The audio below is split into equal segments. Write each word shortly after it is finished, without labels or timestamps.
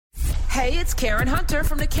Hey, it's Karen Hunter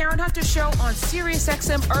from The Karen Hunter Show on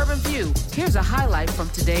SiriusXM Urban View. Here's a highlight from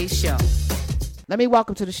today's show. Let me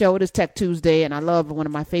welcome to the show. It is Tech Tuesday, and I love one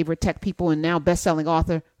of my favorite tech people and now best-selling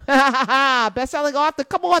author. Best-selling author,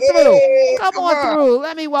 come on through. Come on through.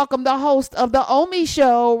 Let me welcome the host of The Omi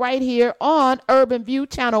Show right here on Urban View,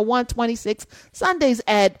 Channel 126, Sundays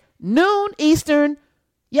at noon Eastern.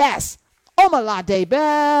 Yes, Omalade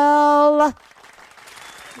Bell.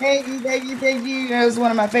 Thank you. It was one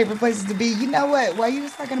of my favorite places to be. You know what? While you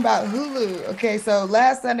was talking about Hulu, okay, so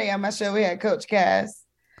last Sunday on my show, we had Coach Cass.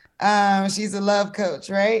 She's a love coach,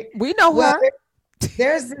 right? We know her.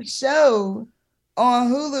 There's a show on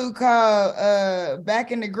Hulu called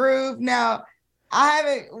Back in the Groove. Now, I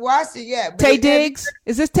haven't watched it yet. Taye Diggs?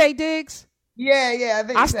 Is this Taye Diggs? Yeah, I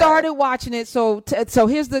think I started watching it. So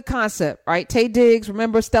here's the concept, right? Taye Diggs,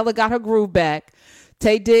 remember Stella got her groove back.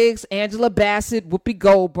 Taye Diggs, Angela Bassett, Whoopi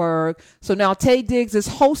Goldberg. So now Taye Diggs is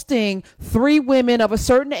hosting 3 women of a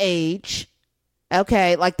certain age.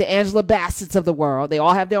 Okay, like the Angela Bassetts of the world. They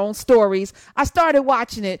all have their own stories. I started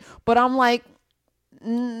watching it, but I'm like,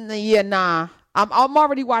 nah. I'm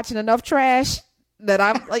already watching enough trash that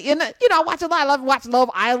I'm like, I watch a lot. I love watch Love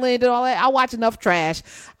Island and all that. I watch enough trash.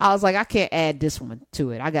 I was like, I can't add this one to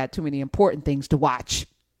it. I got too many important things to watch.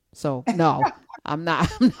 So no, I'm not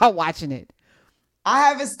watching it. I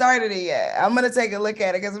haven't started it yet. I'm going to take a look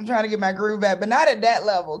at it because I'm trying to get my groove back, but not at that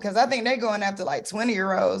level because I think they're going after like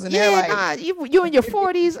 20-year-olds and they're like... you in your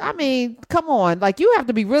 40s, I mean, come on. Like, you have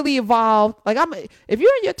to be really evolved. Like, if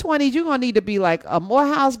you're in your 20s, you're going to need to be like a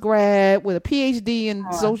Morehouse grad with a PhD in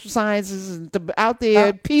social sciences and out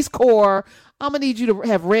there, Peace Corps. I'm going to need you to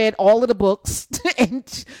have read all of the books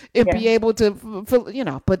and be able to,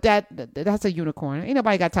 but that's a unicorn. Ain't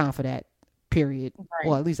nobody got time for that. Period. Right.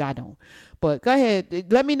 Well, at least I don't. But go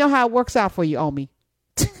ahead. Let me know how it works out for you, Omi.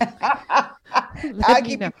 I'll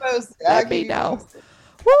keep you posted. Let me know.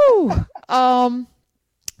 Woo.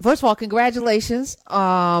 First of all, congratulations.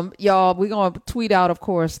 Y'all, we're gonna tweet out, of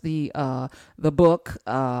course, the book,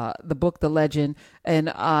 The Legend. And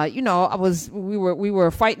we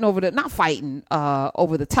were fighting over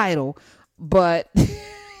over the title, but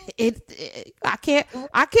I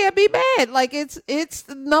can't be mad. Like it's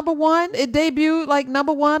number one. It debuted like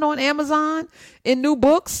number one on Amazon in new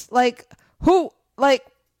books. Like who? Like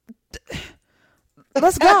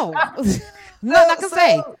let's go. Nothing I can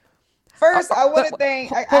say. First, I want to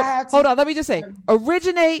thank. Hold on. Let me just say: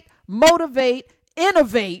 originate, motivate,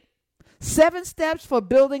 innovate. 7 steps for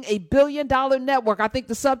building a $1 billion network. I think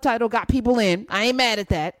the subtitle got people in. I ain't mad at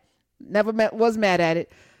that. Was mad at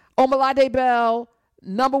it. Omalade Bell.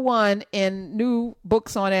 Number one in new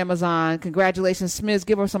books on Amazon. Congratulations, Smith.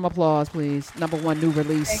 Give her some applause, please. Number one new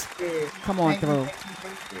release. Thank you. Come on through.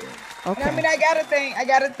 Thank you. Okay. And I mean, I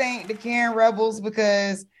gotta thank the Karen Rebels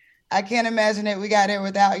because I can't imagine that we got here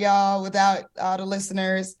without y'all, without all the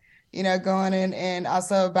listeners, going in and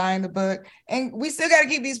also buying the book. And we still got to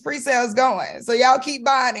keep these pre-sales going. So y'all keep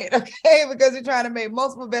buying it, okay? Because we're trying to make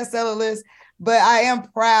multiple bestseller lists. But I am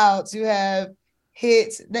proud to have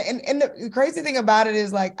hit. And the crazy thing about it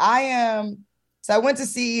is like I went to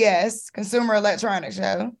CES, Consumer Electronics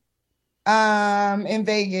Show, in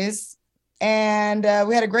Vegas. And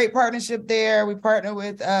we had a great partnership there. We partnered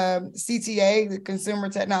with CTA, the Consumer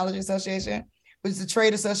Technology Association, which is a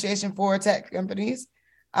trade association for tech companies.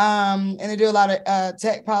 And they do a lot of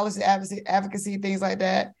tech policy advocacy, things like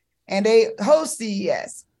that. And they host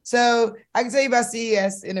CES. So I can tell you about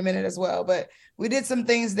CES in a minute as well. But we did some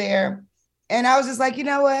things there. And I was just like, you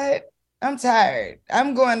know what? I'm tired.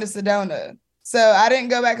 I'm going to Sedona. So I didn't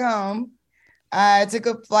go back home. I took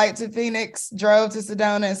a flight to Phoenix, drove to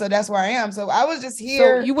Sedona, and so that's where I am. So I was just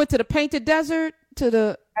here. So you went to the Painted Desert?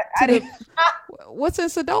 What's in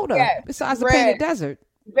Sedona besides the Painted Desert?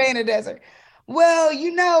 Painted Desert. Well,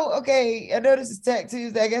 okay, I know this is Tech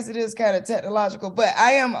Tuesday. I guess it is kind of technological, but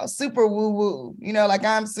I am super woo-woo. Like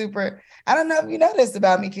I'm super, I don't know if you know this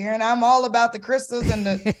about me, Karen. I'm all about the crystals and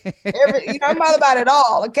I'm all about it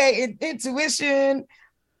all, okay? Intuition,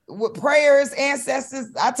 with prayers, ancestors,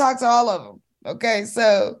 I talk to all of them, okay?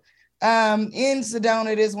 So in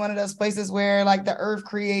Sedona, it is one of those places where like the earth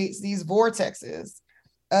creates these vortexes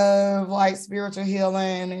of like spiritual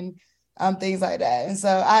healing and things like that. And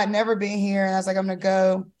so I had never been here and I was like, I'm going to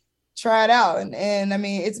go try it out. And I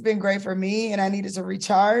mean, it's been great for me and I needed to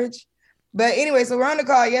recharge. But anyway, so we're on the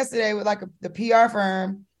call yesterday with like the PR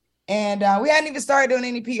firm and we hadn't even started doing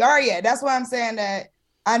any PR yet. That's why I'm saying that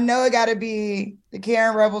I know it got to be the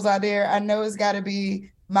Karen Rebels out there. I know it's got to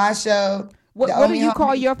be my show. What do you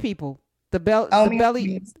call your people? The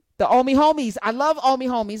Omi Homies. I love Omi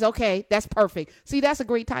Homies. Okay, that's perfect. See, that's a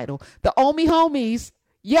great title. The Omi Homies.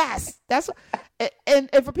 Yes, that's and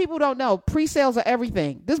for people who don't know, pre-sales are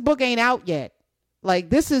everything. This book ain't out yet. Like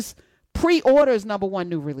this is pre-orders number one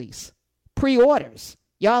new release. Pre-orders.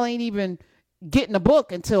 Y'all ain't even getting the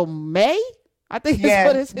book until May. I think it's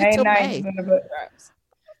what it's until May. When the book drops.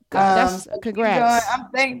 That's congrats. I'm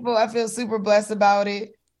thankful. I feel super blessed about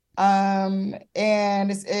it. And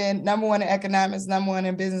it's in number one in economics, number one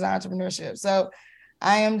in business entrepreneurship. So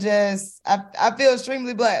I am just, I feel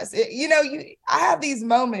extremely blessed. I have these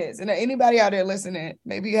moments, and anybody out there listening,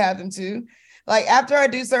 maybe you have them too. Like after I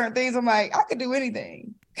do certain things, I'm like, I could do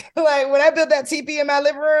anything. Like when I built that teepee in my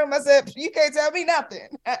living room, I said, you can't tell me nothing.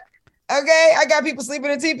 Okay, I got people sleeping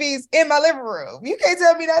in teepees in my living room. You can't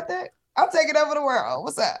tell me nothing. I'm taking over the world.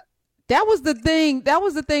 What's up? That was the thing that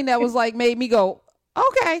was like made me go,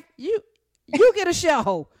 okay, you get a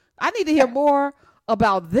show. I need to hear more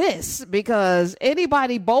about this, because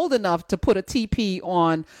anybody bold enough to put a TP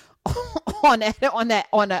on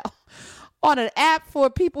an app for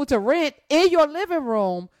people to rent in your living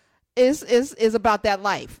room is about that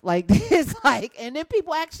life. Like it's like, and then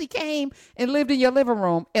people actually came and lived in your living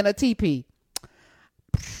room in a TP.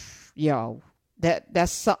 Yo,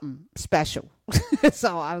 that's something special.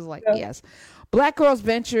 So I was like, yes. Black Girls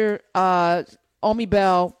Venture, Omi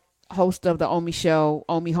Bell, host of the Omi Show,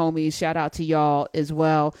 Omi Homies, shout out to y'all as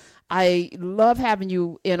well. I love having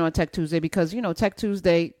you in on Tech Tuesday because, Tech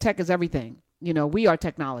Tuesday, tech is everything. We are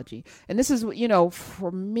technology. And this is,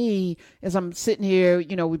 for me, as I'm sitting here,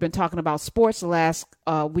 we've been talking about sports the last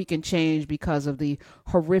week and change because of the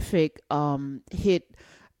horrific hit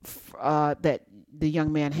that the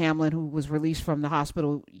young man Hamlin, who was released from the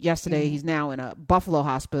hospital yesterday. He's now in a Buffalo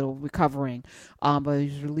hospital recovering, but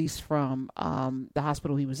he's released from the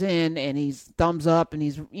hospital he was in, and he's thumbs up, and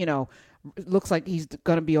he's, looks like he's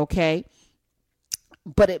going to be okay.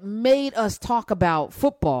 But it made us talk about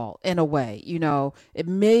football in a way, it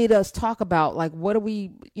made us talk about like, what are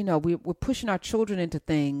we, we're pushing our children into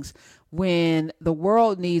things when the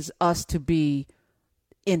world needs us to be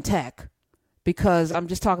in tech, because I'm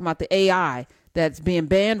just talking about the AI that's being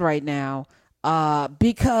banned right now,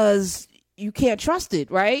 because you can't trust it,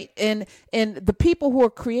 right? And the people who are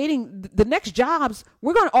creating the next jobs,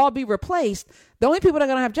 we're going to all be replaced. The only people that are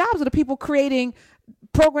going to have jobs are the people creating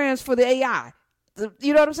programs for the AI.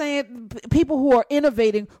 You know what I'm saying? People who are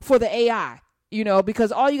innovating for the AI,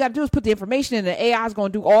 because all you got to do is put the information in, and the AI is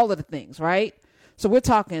going to do all of the things, right? So we're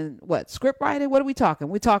talking script writing? What are we talking?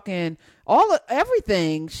 We're talking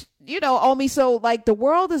everything, Omi. So like the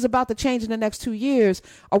world is about to change in the next 2 years.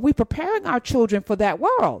 Are we preparing our children for that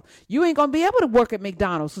world? You ain't going to be able to work at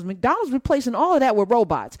McDonald's, because McDonald's replacing all of that with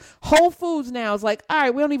robots. Whole Foods now is like, all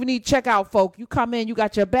right, we don't even need checkout folk. You come in, you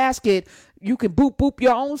got your basket, you can boop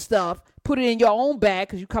your own stuff, put it in your own bag,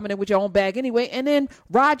 because you're coming in with your own bag anyway, and then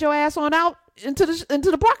ride your ass on out into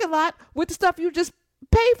the parking lot with the stuff you just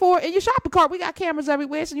pay for in your shopping cart. We got cameras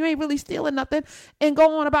everywhere, so you ain't really stealing nothing, and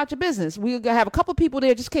go on about your business. We're going to have a couple people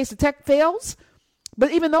there just in case the tech fails.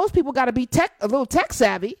 But even those people got to be a little tech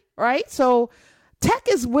savvy, right? So tech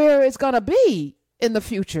is where it's going to be in the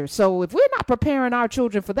future. So if we're not preparing our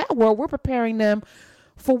children for that world, we're preparing them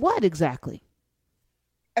for what exactly?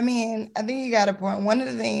 I mean, I think you got a point. One of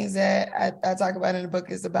the things that I talk about in the book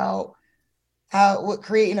is about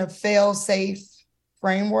creating a fail-safe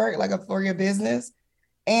framework, for your business.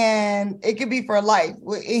 And it could be for life.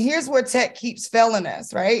 And here's where tech keeps failing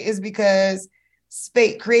us, right? Is because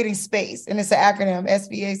creating space, and it's an acronym,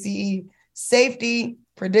 SPACE: safety,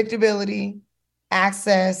 predictability,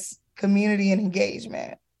 access, community, and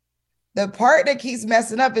engagement. The part that keeps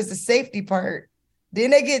messing up is the safety part.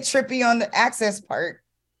 Then they get trippy on the access part.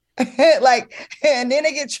 And then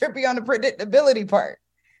they get trippy on the predictability part.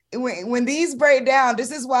 When these break down,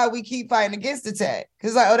 this is why we keep fighting against the tech.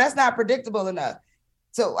 Because that's not predictable enough.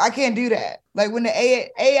 So I can't do that. Like when the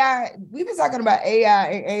AI, we've been talking about AI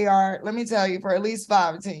and AR, let me tell you, for at least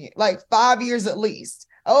 5 or 10 years, like 5 years at least.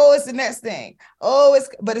 Oh, it's the next thing.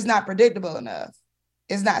 But it's not predictable enough.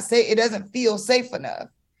 It's not safe. It doesn't feel safe enough.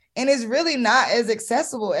 And it's really not as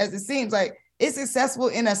accessible as it seems. Like it's accessible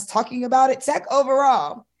in us talking about it. Tech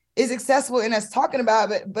overall is accessible in us talking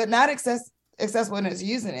about it, but not accessible in us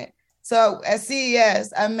using it. So at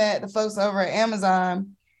CES, I met the folks over at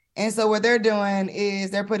Amazon. And so what they're doing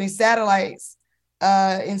is they're putting satellites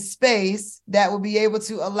in space that will be able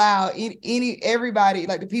to allow everybody,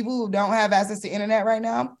 like the people who don't have access to internet right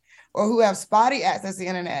now, or who have spotty access to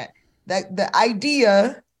internet. That the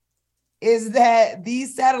idea is that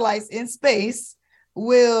these satellites in space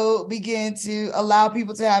will begin to allow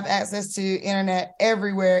people to have access to internet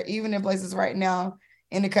everywhere, even in places right now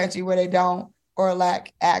in the country where they don't or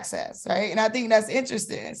lack access, right? And I think that's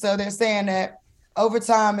interesting. So they're saying that over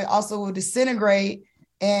time it also will disintegrate,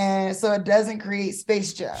 and so it doesn't create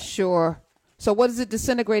space junk. Sure. So what is it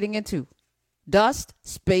disintegrating into? Dust?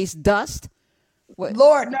 Space dust? What?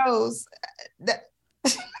 Lord knows that.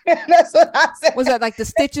 That's what I said. Was that like the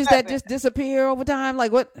stitches that just disappear over time?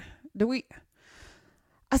 Like what do we?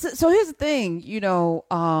 I said. So here's the thing.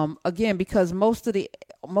 Again, because most of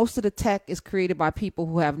the tech is created by people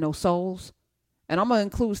who have no souls. And I'm going to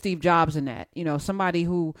include Steve Jobs in that. Somebody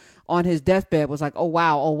who on his deathbed was like, oh,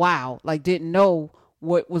 wow, like didn't know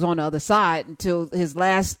what was on the other side until his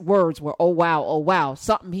last words were, oh, wow,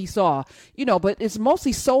 something he saw, but it's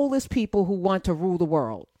mostly soulless people who want to rule the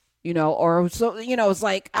world, or so, it's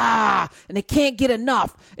like, and they can't get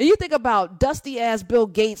enough. And you think about dusty ass Bill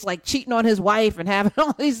Gates, like cheating on his wife and having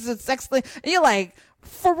all these sex things. And you're like,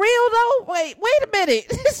 for real though? Wait a minute.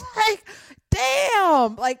 It's like,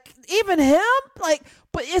 damn, like even him, like,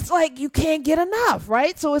 but it's like you can't get enough,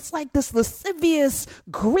 right? So it's like this lascivious,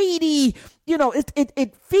 greedy,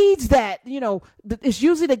 it feeds that, it's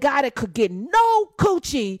usually the guy that could get no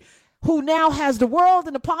coochie who now has the world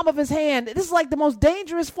in the palm of his hand. This is like the most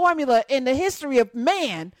dangerous formula in the history of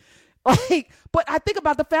man. Like, but I think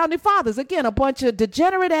about the founding fathers, again, a bunch of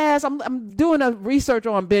degenerate ass. I'm doing a research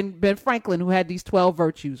on Ben Franklin, who had these 12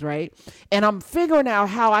 virtues, right? And I'm figuring out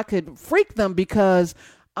how I could freak them, because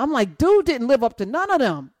I'm like, dude didn't live up to none of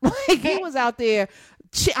them. Like, he was out there,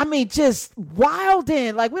 just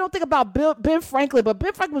wilding. Like, we don't think about Ben Franklin, but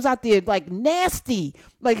Ben Franklin was out there like nasty.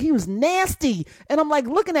 Like, he was nasty. And I'm like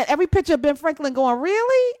looking at every picture of Ben Franklin going,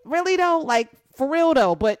 really though? Like, for real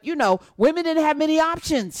though. But women didn't have many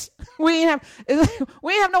options. We didn't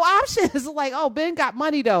have no options. Like, oh, Ben got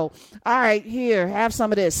money though. All right, here, have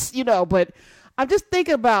some of this, but I'm just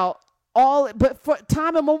thinking about but for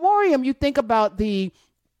time immemorial, you think about the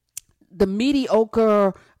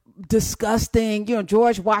mediocre, disgusting,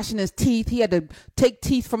 George Washington's teeth. He had to take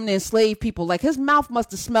teeth from the enslaved people. Like, his mouth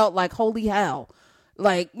must have smelled like holy hell.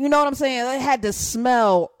 Like, you know what I'm saying? It had to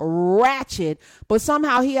smell ratchet, but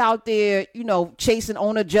somehow he out there, chasing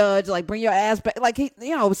Ona Judge, like, bring your ass back. Like,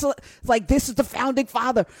 it's like, this is the founding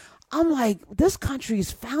father. I'm like, this country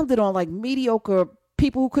is founded on like mediocre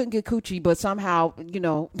people who couldn't get coochie, but somehow,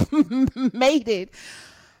 made it.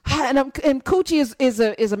 And coochie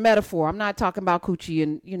is a metaphor. I'm not talking about coochie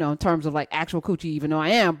in terms of like actual coochie, even though I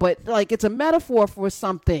am, but like, it's a metaphor for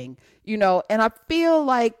something, and I feel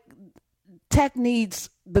like tech needs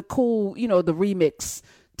the cool, the remix.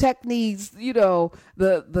 Tech needs,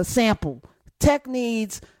 the sample. Tech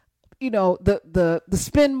needs, the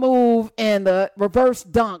spin move and the reverse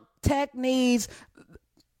dunk. Tech needs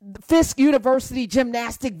Fisk University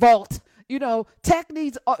gymnastic vault. Tech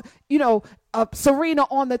needs, Serena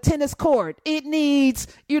on the tennis court. It needs,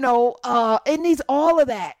 it needs all of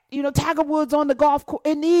that. Tiger Woods on the golf course.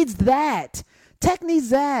 It needs that. Tech needs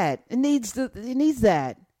that. It needs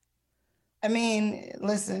that. I mean,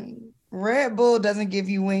 listen, Red Bull doesn't give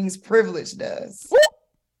you wings. Privilege does.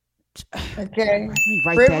 Okay. Let me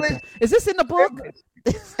write that down. Is this in the book?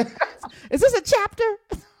 Is this a chapter?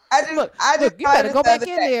 Look, you better go back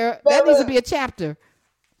in there. That needs to be a chapter.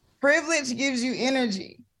 Privilege gives you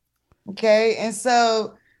energy. Okay. And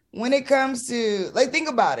so when it comes to, like, think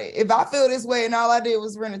about it. If I feel this way and all I did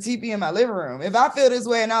was rent a teepee in my living room, if I feel this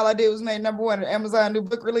way and all I did was make #1 at Amazon new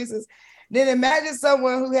book releases, then imagine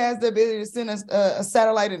someone who has the ability to send a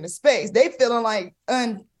satellite into space. They feeling like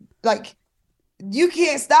you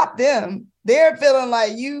can't stop them. They're feeling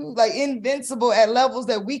like invincible at levels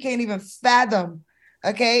that we can't even fathom.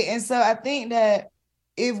 Okay. And so I think that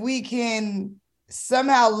if we can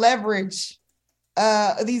somehow leverage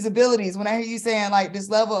these abilities, when I hear you saying like this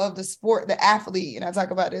level of the sport, the athlete, and I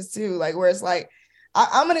talk about this too, like where it's like,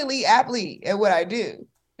 I'm an elite athlete at what I do.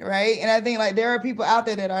 Right. And I think like there are people out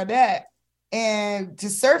there that are that. And to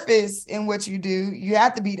surface in what you do, you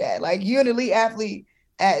have to be that. Like, you're an elite athlete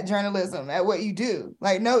at journalism, at what you do.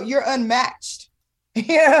 Like, no, you're unmatched. And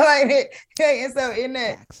so in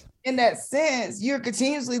that sense, you're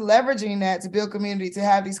continuously leveraging that to build community, to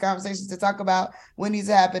have these conversations, to talk about what needs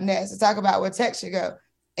to happen next, to talk about where tech should go.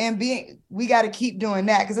 And we got to keep doing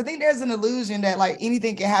that, because I think there's an illusion that like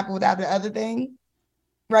anything can happen without the other thing.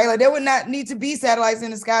 Right? Like, there would not need to be satellites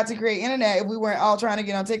in the sky to create internet if we weren't all trying to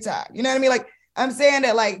get on TikTok. You know what I mean? Like, I'm saying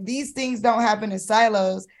that like these things don't happen in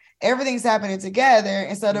silos. Everything's happening together.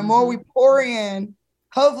 And so the more we pour in,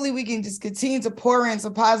 hopefully we can just continue to pour in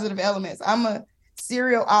some positive elements. I'm a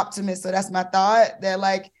serial optimist. So that's my thought, that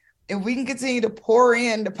like, if we can continue to pour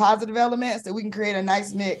in the positive elements, that we can create a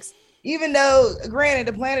nice mix, even though granted,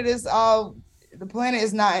 the planet is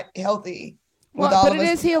not healthy. But it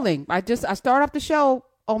is healing. I start off the show,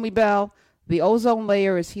 Omi Bell, the ozone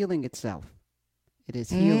layer is healing itself. It is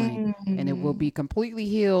healing, and it will be completely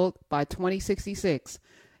healed by 2066.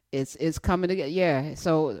 It's coming together. Yeah.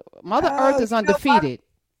 So Mother Earth is undefeated.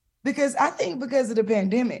 Because I think because of the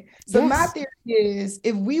pandemic. So my theory is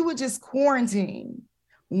if we would just quarantine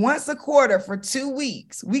once a quarter for 2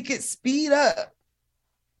 weeks, we could speed up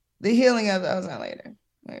the healing of the ozone layer.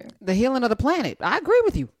 The healing of the planet. I agree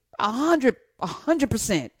with you.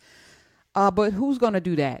 100%. But who's going to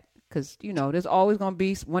do that? Because, there's always going to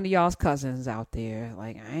be one of y'all's cousins out there.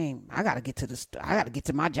 Like, I got to get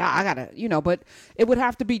to my job. But it would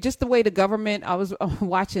have to be just the way the government, I was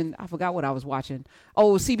watching, I forgot what I was watching.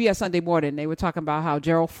 Oh, CBS Sunday Morning. They were talking about how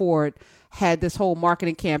Gerald Ford had this whole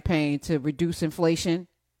marketing campaign to reduce inflation.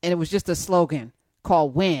 And it was just a slogan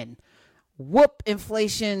called WIN. Whoop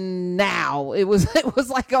inflation now. It was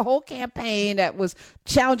like a whole campaign that was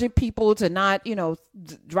challenging people to not,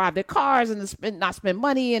 drive their cars and not spend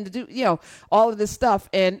money and to do, all of this stuff.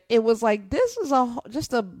 And it was like, this is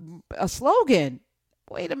just a slogan.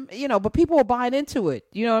 Wait a minute, but people were buying into it.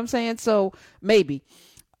 You know what I'm saying? So maybe,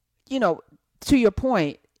 to your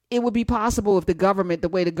point, it would be possible if the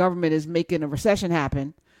way the government is making a recession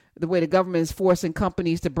happen, the way the government is forcing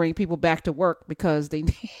companies to bring people back to work because they,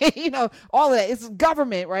 all of that. It's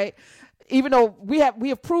government, right? Even though we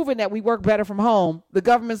have proven that we work better from home, the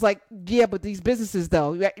government's like, yeah, but these businesses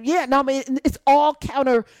though, yeah, no, I mean, it's all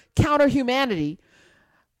counter humanity.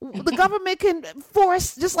 The government can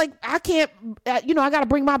force, just like I can't, I got to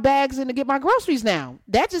bring my bags in to get my groceries now.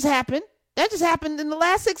 That just happened. In the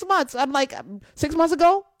last 6 months. I'm like, 6 months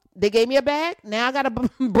ago, they gave me a bag. Now I got to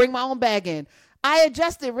bring my own bag in. I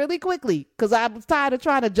adjusted really quickly because I was tired of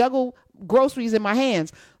trying to juggle groceries in my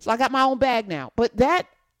hands. So I got my own bag now. But that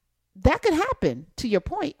could happen, to your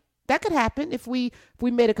point. That could happen if we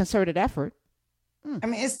made a concerted effort. I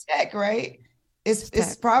mean, it's tech, right?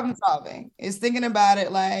 It's problem solving. It's thinking about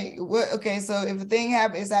it like, so if a thing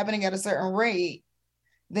is happening at a certain rate,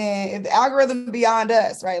 then if the algorithm beyond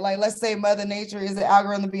us, right? Like, let's say Mother Nature is an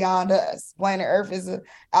algorithm beyond us. Planet Earth is an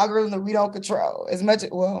algorithm that we don't control as much.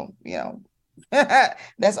 Well,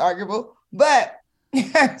 that's arguable. But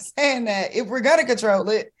I'm saying that if we're going to control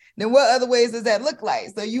it, then what other ways does that look like?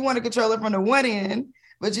 So you want to control it from the one end,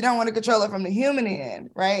 but you don't want to control it from the human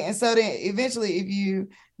end, right? And so then eventually, if you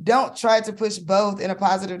don't try to push both in a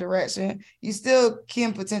positive direction, you still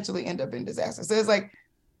can potentially end up in disaster. So it's like,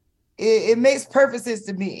 it makes perfect sense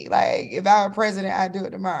to me. Like, if I were president, I'd do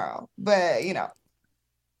it tomorrow. But,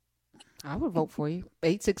 I would vote for you.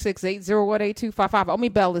 866-801-8255. Omi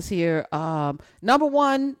Bell is here. Number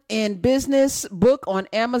one in business book on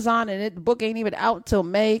Amazon. And the book ain't even out until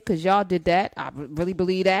May because y'all did that. I really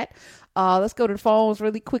believe that. Let's go to the phones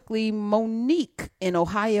really quickly. Monique in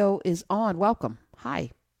Ohio is on. Welcome.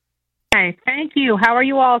 Hi. Hi, thank you. How are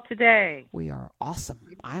you all today? We are awesome.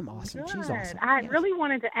 I'm awesome. Good. She's awesome. I really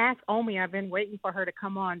wanted to ask Omi. I've been waiting for her to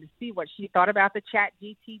come on to see what she thought about the Chat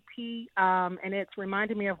GTP. And it's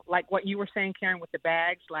reminded me of like what you were saying, Karen, with the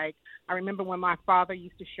bags. Like, I remember when my father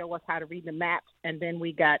used to show us how to read the maps, and then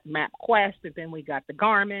we got MapQuest, and then we got the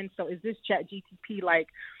Garmin. So is this Chat GTP like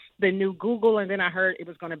the new Google? And then I heard it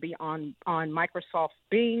was going to be on Microsoft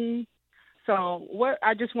Bing. So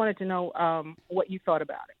I just wanted to know what you thought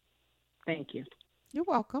about it. Thank you. You're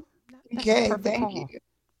welcome. Okay, thank you.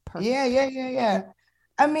 Perfect. Yeah.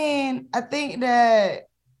 I mean, I think that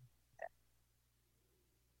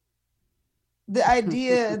the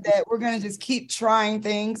idea that we're going to just keep trying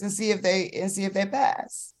things and see if they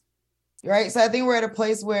pass, right? So I think we're at a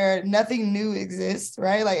place where nothing new exists,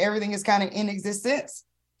 right? Like everything is kind of in existence.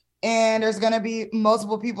 And there's going to be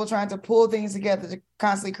multiple people trying to pull things together to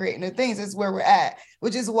constantly create new things. That's where we're at,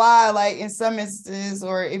 which is why, like, in some instances,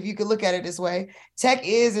 or if you could look at it this way, tech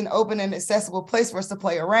is an open and accessible place for us to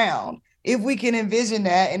play around. If we can envision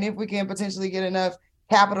that, and if we can potentially get enough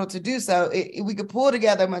capital to do so, we could pull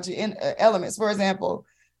together a bunch of elements. For example,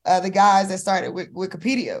 the guys that started with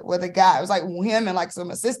Wikipedia, where it was like him and like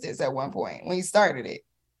some assistants at one point when he started it.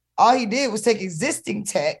 All he did was take existing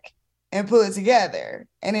tech and put it together.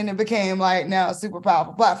 And then it became like now a super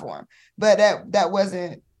powerful platform. But that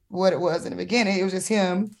wasn't what it was in the beginning. It was just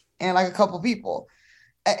him and like a couple people.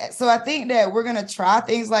 So I think that we're going to try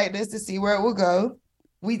things like this to see where it will go.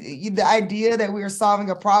 The idea that we are solving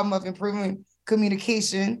a problem of improving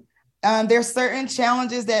communication. There's certain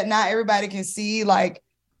challenges that not everybody can see, like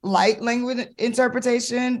light language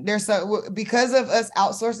interpretation. Because of us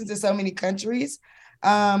outsourcing to so many countries,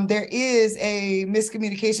 there is a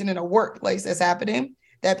miscommunication in a workplace that's happening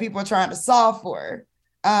that people are trying to solve for.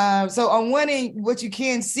 So on one end, what you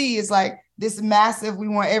can see is like this massive, we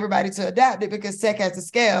want everybody to adapt it because tech has to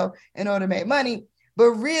scale in order to make money.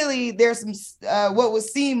 but really there's some what would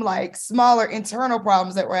seem like smaller internal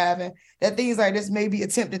problems that we're having that things like this may be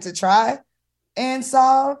attempted to try and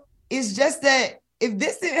solve. It's just that if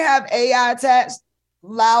this didn't have AI attached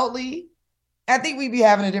loudly, I think we'd be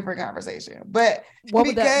having a different conversation. But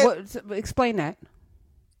explain that.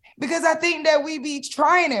 Because I think that we'd be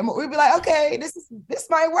trying it. We'd be like, okay, this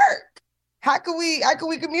might work. How can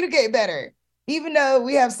we communicate better? Even though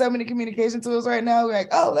we have so many communication tools right now, we're like,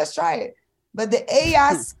 oh, let's try it. But the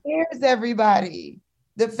AI scares everybody.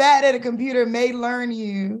 The fact that a computer may learn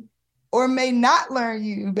you or may not learn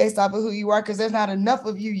you based off of who you are, because there's not enough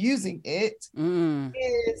of you using it,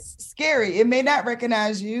 is scary. It may not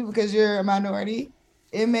recognize you because you're a minority.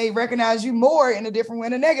 It may recognize you more in a different way,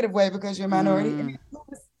 in a negative way, because you're a minority.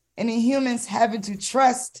 And in humans having to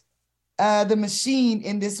trust the machine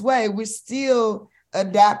in this way, we're still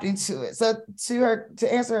adapting to it. So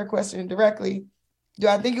to answer her question directly, do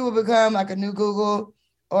I think it will become like a new Google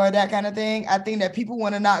or that kind of thing? I think that people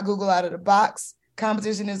want to knock Google out of the box.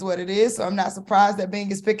 Competition is what it is. So I'm not surprised that Bing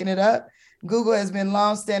is picking it up. Google has been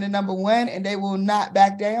long-standing number one, and they will not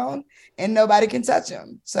back down, and nobody can touch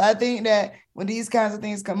them. So I think that when these kinds of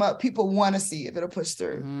things come up, people want to see if it'll push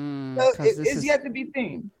through. So it's yet to be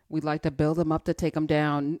seen. We'd like to build them up to take them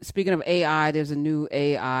down. Speaking of AI, there's a new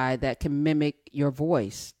AI that can mimic your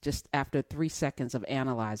voice just after 3 seconds of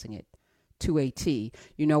analyzing it to a T.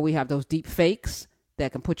 You know, we have those deep fakes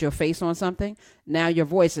that can put your face on something. Now your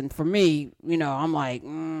voice, and for me, you know, I'm like,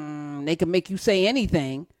 they can make you say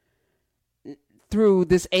anything through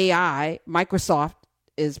this AI. Microsoft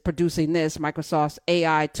is producing this, Microsoft's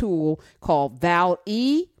AI tool called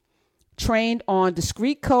Val-E, trained on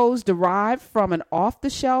discrete codes derived from an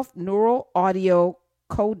off-the-shelf neural audio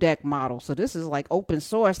codec model. So this is like open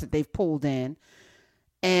source that they've pulled in,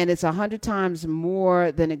 and it's 100 times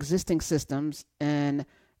more than existing systems. And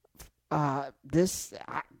this,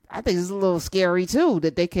 I think, is a little scary too,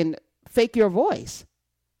 that they can fake your voice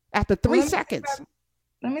after 3 seconds.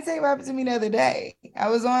 Let me tell you what happened to me the other day. I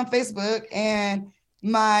was on Facebook, and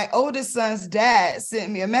my oldest son's dad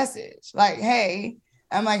sent me a message like, hey.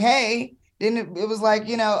 I'm like, hey. Then it was like,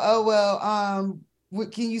 you know, oh, well,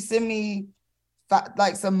 can you send me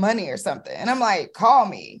like some money or something? And I'm like, call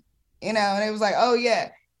me, you know. And it was like, oh, yeah.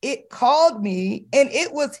 It called me, and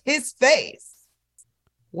it was his face.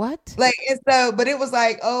 What? Like, and so, but it was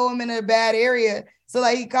like, oh, I'm in a bad area. So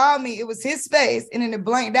like he called me, it was his face, and then it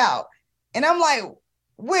blanked out. And I'm like,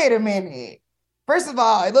 wait a minute. First of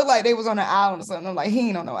all, it looked like they was on an island or something. I'm like, he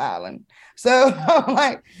ain't on no island. So I'm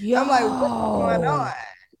like, what's going on?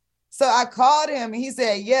 So I called him, and he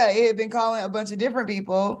said, yeah, it had been calling a bunch of different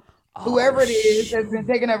people. Whoever it is has been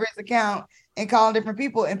taking over his account and calling different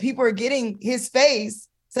people, and people are getting his face.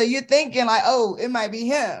 So you're thinking like, oh, it might be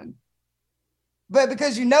him. But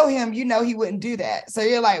because you know him, you know he wouldn't do that. So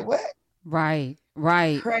you're like, what? Right.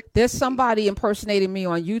 Crazy. There's somebody impersonating me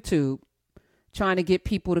on YouTube, trying to get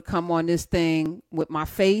people to come on this thing with my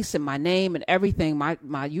face and my name and everything, my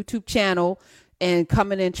YouTube channel, and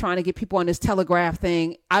coming in trying to get people on this Telegraph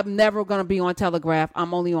thing. I'm never going to be on Telegraph.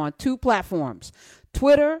 I'm only on 2 platforms,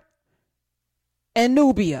 Twitter and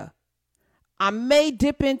Nubia. I may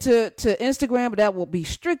dip into Instagram, but that will be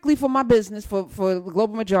strictly for my business, for the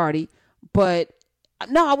global majority. But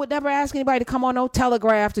no, I would never ask anybody to come on no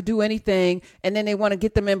Telegraph to do anything, and then they want to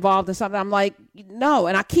get them involved in something. I'm like, no.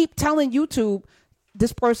 And I keep telling YouTube,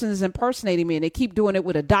 this person is impersonating me, and they keep doing it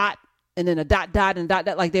with a dot and then a dot and dot,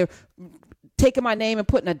 like they're taking my name and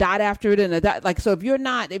putting a dot after it and a dot. Like, so if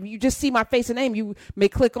you just see my face and name, you may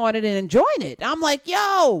click on it and join it. I'm like,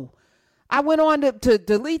 yo, I went on to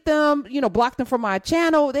delete them, block them from my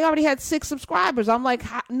channel. They already had 6 subscribers. I'm like,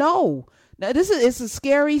 no. Now, it's a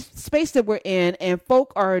scary space that we're in, and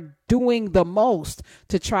folk are doing the most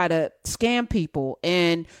to try to scam people.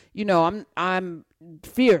 And, I'm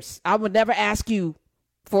fierce. I would never ask you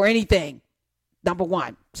for anything, number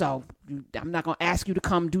one. So I'm not going to ask you to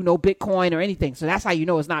come do no Bitcoin or anything. So that's how you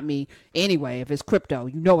know it's not me anyway. If it's crypto,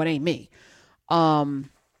 you know it ain't me. Man,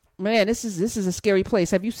 this is a scary place.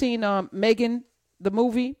 Have you seen Megan, the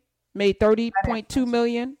movie? Made $30.2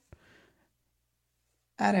 million.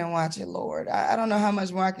 I didn't watch it, Lord. I don't know how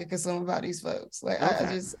much more I can consume about these folks. Like, okay.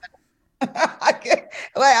 I just, I can't,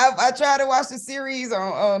 like, I tried to watch the series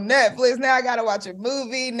on Netflix. Now I got to watch a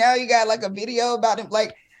movie. Now you got like a video about him.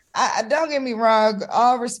 Like, I don't get me wrong.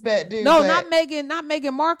 All respect, dude. No, not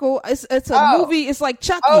Meghan Markle. It's a movie. It's like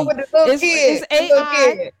Chucky. Oh, with the little kid. It's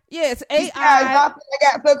AI. Yeah, it's AI. I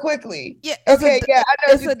got so quickly. Yeah. I know.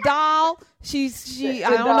 It's a doll. I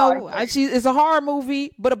don't know. It's a horror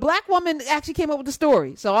movie, but a black woman actually came up with the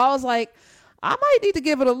story. So I was like, I might need to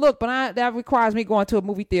give it a look, but that requires me going to a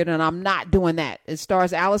movie theater, and I'm not doing that. It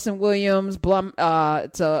stars Allison Williams. It's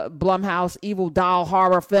a Blumhouse evil doll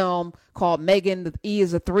horror film called Megan. The E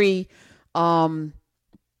is a 3.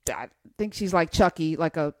 I think she's like Chucky,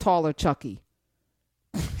 like a taller Chucky.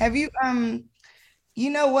 Have you you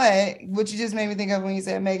know what you just made me think of when you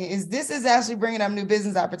said Megan is this is actually bringing up new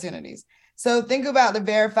business opportunities. So think about the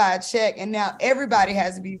verified check, and now everybody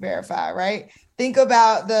has to be verified, right? Think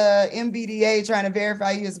about the MBDA trying to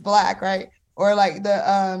verify you as Black, right? Or like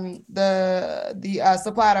the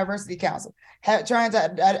Supply Diversity Council trying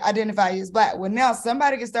to identify you as Black. Well, now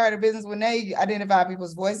somebody can start a business when they identify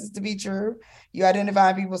people's voices to be true. You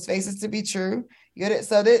identify people's faces to be true.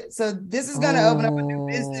 So this is going to open up a new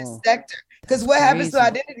business sector. Because what happens to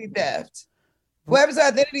identity theft? What happens to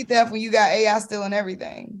identity theft when you got AI stealing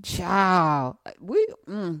everything? Child,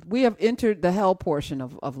 we have entered the hell portion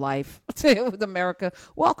of life with America.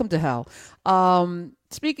 Welcome to hell.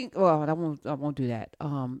 Speaking, well, I won't do that.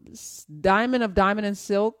 Diamond of Diamond and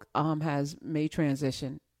Silk has made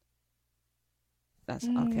transition. That's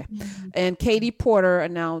okay. And Katie Porter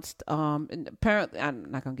announced, and apparently, I'm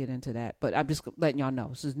not gonna get into that, but I'm just letting y'all know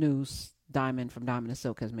this is news. Diamond from Diamond and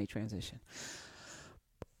Silk has made transition.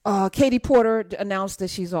 Katie Porter announced that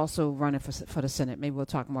she's also running for the Senate. Maybe we'll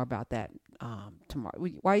talk more about that tomorrow.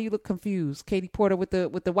 Why you look confused? Katie Porter with the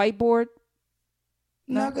whiteboard?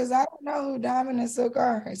 No, because I don't know who Diamond and Silk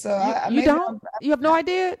are. So you don't? You have no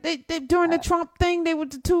idea? They during the Trump thing, they were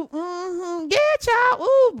the two. Yeah, child.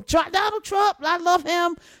 Ooh, Donald Trump. I love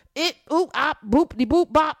him. Boop-de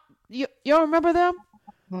boop bop. You don't remember them?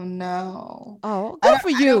 Oh, no. Oh, good for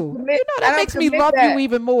you. That makes me love you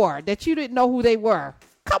even more. That you didn't know who they were.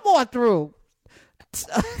 Come on through.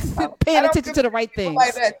 Paying attention to the right things.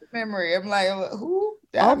 Like that memory. I'm like, who?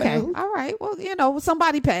 Okay. All right. Well,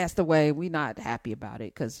 somebody passed away. We're not happy about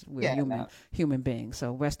it because we're human beings.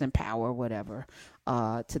 So rest in power, whatever,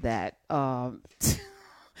 to that.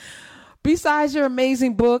 Besides your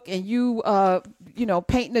amazing book and you,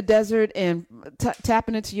 painting the desert and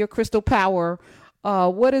tapping into your crystal power,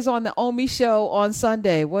 what is on the Omi Show on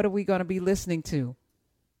Sunday? What are we going to be listening to?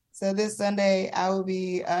 So this Sunday, I will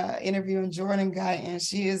be interviewing Jordan Guyton.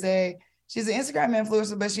 She's an Instagram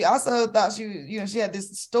influencer, but she also thought she had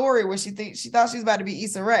this story where she thought she was about to be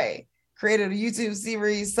Issa Rae, created a YouTube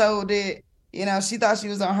series, sold it. She thought she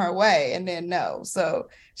was on her way, and then no. So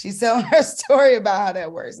she's telling her story about how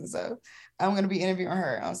that works. And so I'm going to be interviewing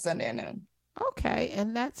her on Sunday at noon. Okay.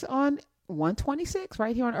 And that's on 126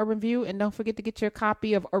 right here on Urban View. And don't forget to get your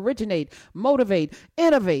copy of Originate, Motivate,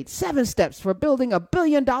 Innovate, 7 Steps for Building a $1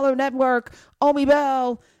 Billion Network. Omi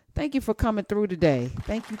Bell, thank you for coming through today.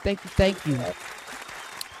 Thank you.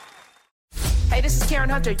 Hey, this is Karen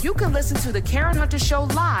Hunter. You can listen to The Karen Hunter Show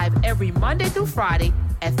live every Monday through Friday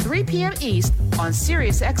at 3 p.m. East on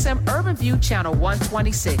SiriusXM Urban View Channel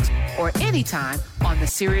 126 or anytime on the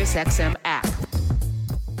SiriusXM app.